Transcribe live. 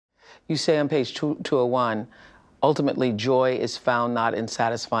You say on page 201, ultimately joy is found not in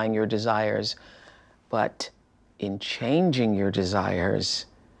satisfying your desires, but in changing your desires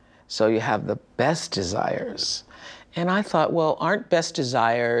so you have the best desires. And I thought, well, aren't best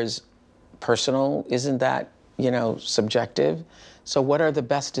desires personal? Isn't that, subjective? So what are the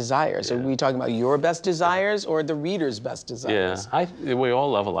best desires? Yeah. Are we talking about your best desires or the reader's best desires? Yeah, we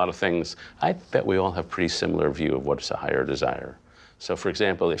all love a lot of things. I bet we all have pretty similar view of what's a higher desire. So for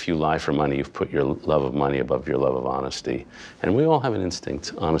example, if you lie for money, you've put your love of money above your love of honesty. And we all have an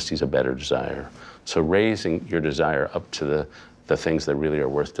instinct, honesty is a better desire. So raising your desire up to the things that really are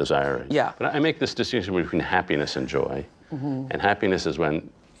worth desiring. Yeah. But I make this distinction between happiness and joy. Mm-hmm. And happiness is when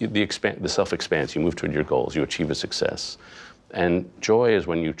the self expands, you move toward your goals, you achieve a success. And joy is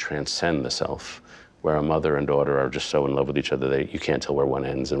when you transcend the self, where a mother and daughter are just so in love with each other that you can't tell where one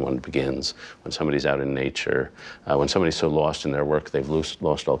ends and one begins. When somebody's out in nature, when somebody's so lost in their work, they've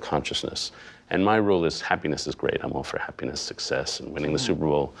lost all consciousness. And my rule is happiness is great. I'm all for happiness, success, and winning the Super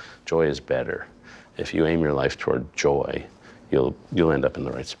Bowl. Joy is better. If you aim your life toward joy, you'll end up in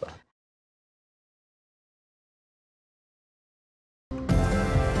the right spot.